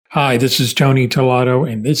Hi, this is Tony Tolato,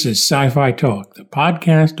 and this is Sci-Fi Talk, the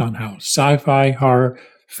podcast on how sci-fi, horror,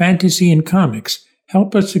 fantasy, and comics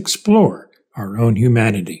help us explore our own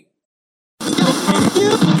humanity.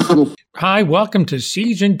 Hi, welcome to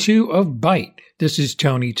Season 2 of Byte. This is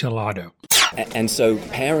Tony Tolato. And so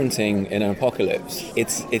parenting in an apocalypse,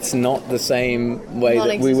 it's not the same way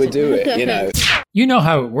that we would do it, you know. You know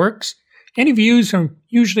how it works. Interviews are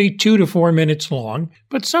usually 2 to 4 minutes long,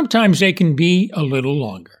 but sometimes they can be a little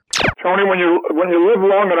longer. Tony, when you live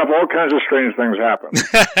long enough, all kinds of strange things happen.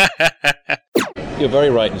 You're very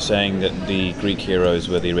right in saying that the Greek heroes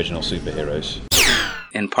were the original superheroes.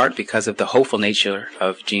 In part because of the hopeful nature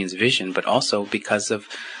of Gene's vision, but also because of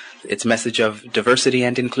its message of diversity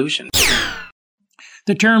and inclusion.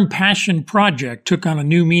 The term passion project took on a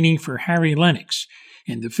new meaning for Harry Lennix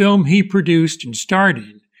in the film he produced and starred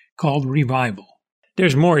in called Revival.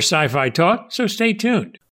 There's more sci-fi talk, so stay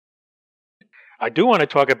tuned. I do want to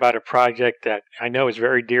talk about a project that I know is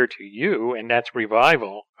very dear to you, and that's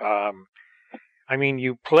Revival.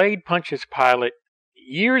 You played Pontius Pilate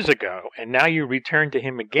years ago, and now you return to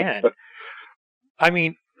him again.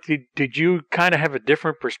 Did you kind of have a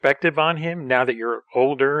different perspective on him now that you're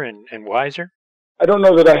older and wiser? I don't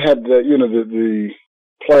know that I had the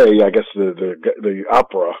play. I guess the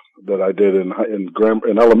opera that I did in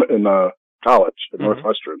college at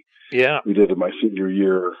Northwestern. Yeah, we did in my senior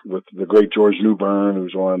year with the great George Newbern,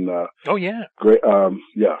 who's on. Great.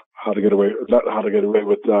 How to Get Away? Not How to Get Away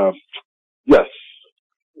with. Yes,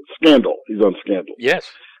 Scandal. He's on Scandal. Yes,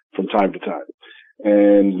 from time to time.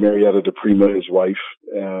 And Marietta DePrima, his wife.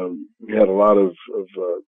 We had a lot of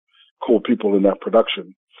cool people in that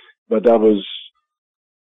production, but that was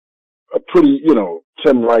a pretty,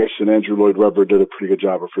 Tim Rice and Andrew Lloyd Webber did a pretty good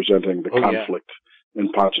job of presenting the conflict in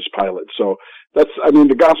Pontius Pilate. So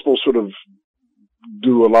the Gospels sort of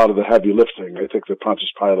do a lot of the heavy lifting. I think that Pontius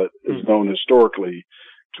Pilate is known historically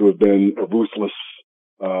to have been a ruthless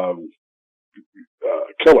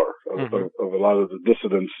killer of a lot of the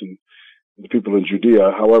dissidents and the people in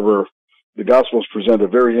Judea. However, the Gospels present a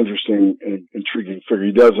very interesting and intriguing figure.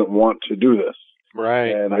 He doesn't want to do this.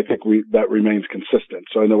 Right. And I think that remains consistent.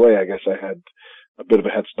 So in a way, I guess I had a bit of a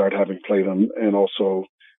head start having played him, and also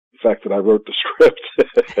the fact that I wrote the script.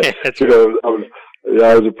 That's right.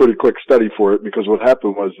 I was a pretty quick study for it, because what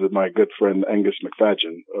happened was that my good friend Angus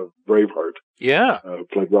McFadgen of Braveheart, who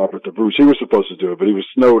played Robert the Bruce, he was supposed to do it, but he was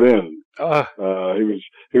snowed in.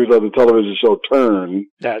 He was on the television show Turn.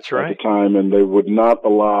 That's right. At the time, and they would not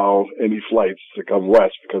allow any flights to come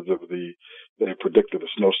west because of they predicted a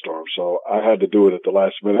snowstorm. So I had to do it at the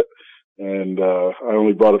last minute, and I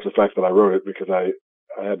only brought up the fact that I wrote it because I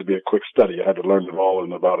had to be a quick study. I had to learn them all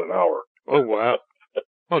in about an hour. Oh, wow.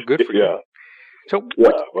 Well, good for you. Yeah. So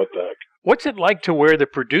what the heck? What's it like to wear the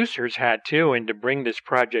producer's hat, too, and to bring this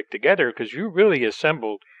project together? Because you really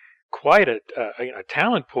assembled quite a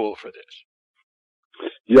talent pool for this.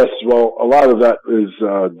 Yes, well, a lot of that is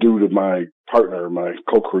due to my partner, my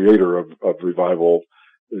co-creator of Revival,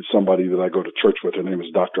 is somebody that I go to church with. Her name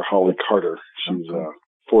is Dr. Holly Carter. She's a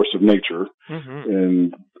force of nature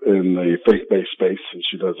in the faith-based space, and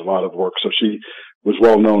she does a lot of work. So she was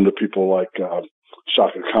well known to people like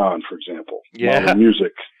Shaka Khan, for example. Yeah. Modern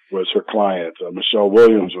Music was her client. Michelle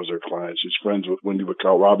Williams was her client. She's friends with Wendy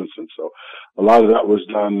Carl Robinson. So a lot of that was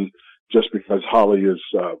done just because Holly is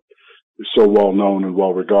so well known and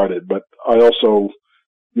well regarded. But I also,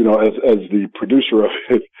 as the producer of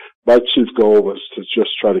it, my chief goal was to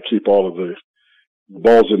just try to keep all of the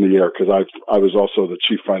balls in the air, because I was also the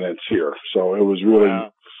chief financier. So it was really,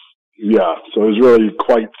 so it was really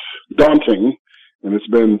quite daunting. And it's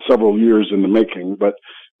been several years in the making, but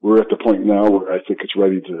we're at the point now where I think it's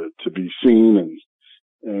ready to be seen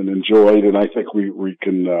and enjoyed. And I think we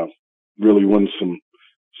can really win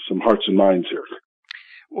some hearts and minds here.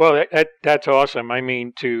 Well, that's awesome.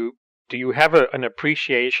 Do you have an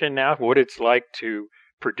appreciation now of what it's like to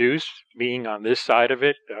produce, being on this side of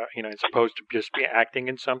it, as opposed to just be acting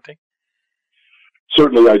in something?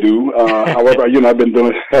 Certainly I do. However,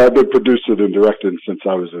 I've been producing and directing since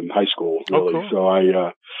I was in high school, really. Oh, cool.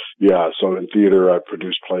 So so in theater, I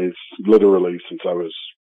produced plays literally since I was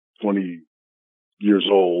 20 years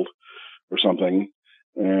old or something,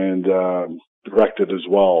 and directed as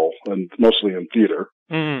well, and mostly in theater.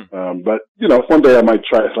 But, one day I might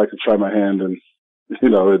try my hand in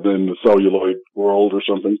the celluloid world or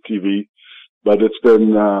something, TV. But it's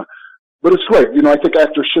been, but it's great. I think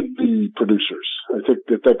actors should be producers. I think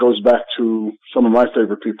that goes back to some of my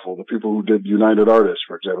favorite people, the people who did United Artists,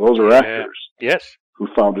 for example. Those are actors. Yes. Who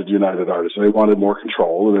founded United Artists. And they wanted more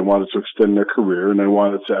control, and they wanted to extend their career, and they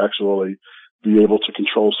wanted to actually be able to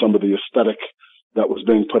control some of the aesthetic that was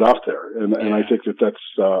being put out there. And I think that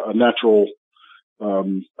that's a natural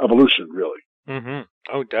evolution, really. Mm-hmm.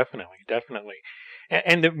 Oh, definitely, definitely.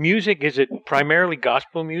 And the music, is it primarily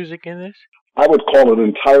gospel music in this? I would call it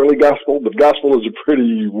entirely gospel, but gospel is a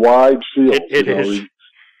pretty wide field. It is.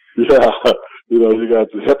 Yeah. You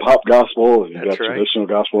got the hip-hop gospel, and you got right. traditional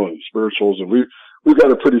gospel and spirituals, and we've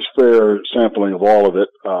got a pretty fair sampling of all of it.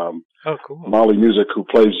 Oh, cool. Molly Music, who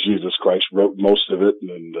plays Jesus Christ, wrote most of it,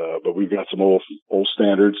 and but we've got some old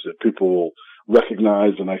standards that people will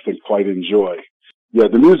recognize and I think quite enjoy. Yeah,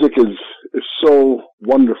 the music is so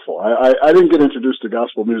wonderful. I didn't get introduced to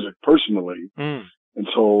gospel music personally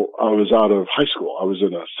until I was out of high school. I was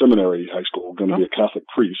in a seminary high school, going to be a Catholic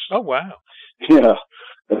priest. Oh, wow. Yeah.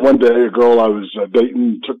 And one day a girl I was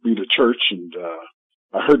dating took me to church, and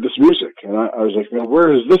I heard this music, and I was like, man,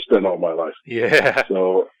 where has this been all my life? Yeah.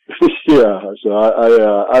 So, yeah. So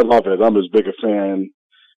I love it. I'm as big a fan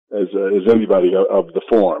as anybody of the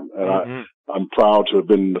form. And I'm proud to have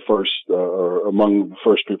been the first, or among the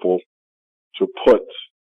first people to put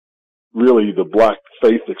really the Black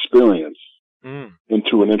faith experience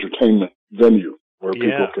into an entertainment venue where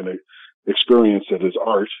people can experience it as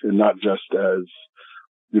art and not just as,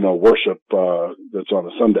 worship, that's on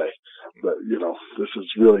a Sunday. But, this is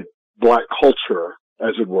really Black culture,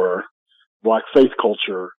 as it were, Black faith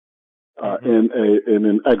culture, in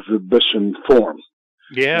an exhibition form.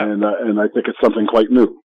 Yeah. And I think it's something quite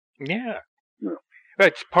new. Yeah.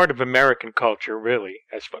 It's part of American culture, really.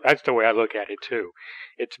 That's the way I look at it too.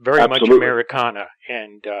 It's very much Americana,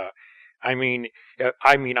 and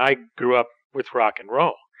I grew up with rock and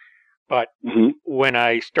roll, but when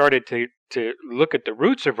I started to look at the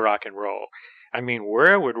roots of rock and roll,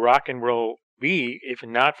 where would rock and roll be if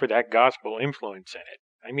not for that gospel influence in it?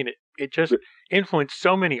 It just influenced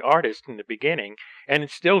so many artists in the beginning, and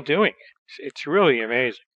it's still doing it. It's really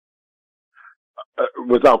amazing.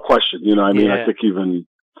 Without question, I think even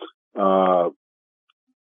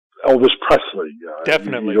Elvis Presley,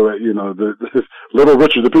 definitely, the Little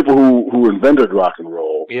Richard, the people who invented rock and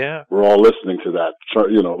roll, were all listening to that,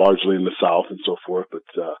 largely in the South and so forth. But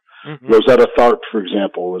Rosetta Tharpe, for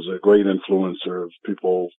example, was a great influencer of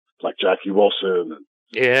people like Jackie Wilson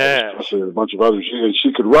and a bunch of others. And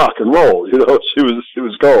she could rock and roll, she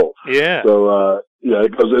was gold. Yeah. So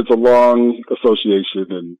it's a long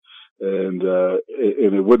association, and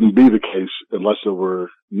it wouldn't be the case unless it was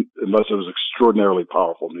extraordinarily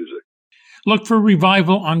powerful music. Look for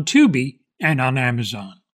Revival on Tubi and on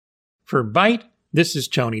Amazon. For Byte, this is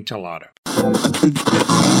Tony Tellado.